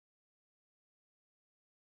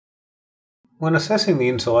When assessing the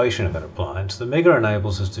insulation of an appliance, the measure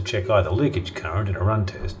enables us to check either leakage current in a run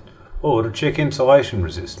test or to check insulation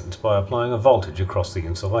resistance by applying a voltage across the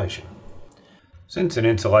insulation. Since an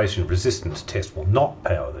insulation resistance test will not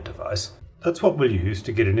power the device, that's what we'll use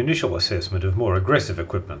to get an initial assessment of more aggressive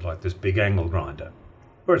equipment like this big angle grinder,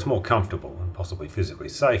 where it's more comfortable and possibly physically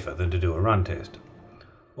safer than to do a run test.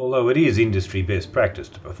 Although it is industry best practice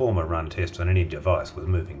to perform a run test on any device with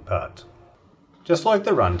moving parts. Just like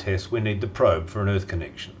the run test, we need the probe for an earth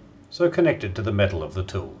connection, so connect it to the metal of the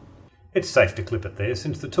tool. It's safe to clip it there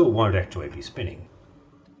since the tool won't actually be spinning.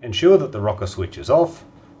 Ensure that the rocker switch is off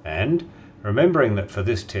and, remembering that for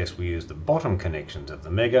this test we use the bottom connections of the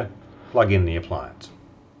Mega, plug in the appliance.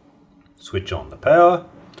 Switch on the power,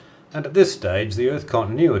 and at this stage the earth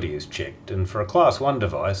continuity is checked, and for a class 1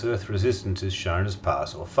 device earth resistance is shown as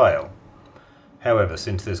pass or fail. However,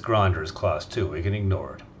 since this grinder is class 2 we can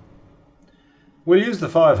ignore it. We'll use the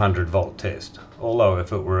 500 volt test, although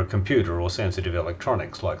if it were a computer or sensitive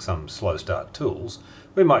electronics like some slow start tools,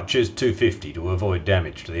 we might choose 250 to avoid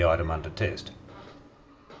damage to the item under test.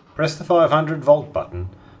 Press the 500 volt button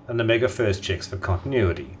and the Mega first checks for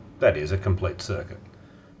continuity, that is, a complete circuit.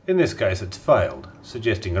 In this case it's failed,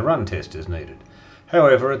 suggesting a run test is needed.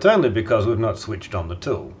 However, it's only because we've not switched on the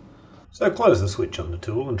tool. So close the switch on the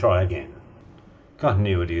tool and try again.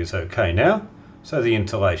 Continuity is OK now, so the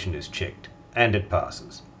insulation is checked. And it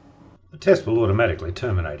passes. The test will automatically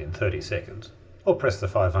terminate in 30 seconds, or press the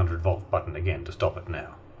 500 volt button again to stop it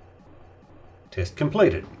now. Test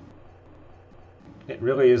completed. It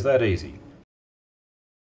really is that easy.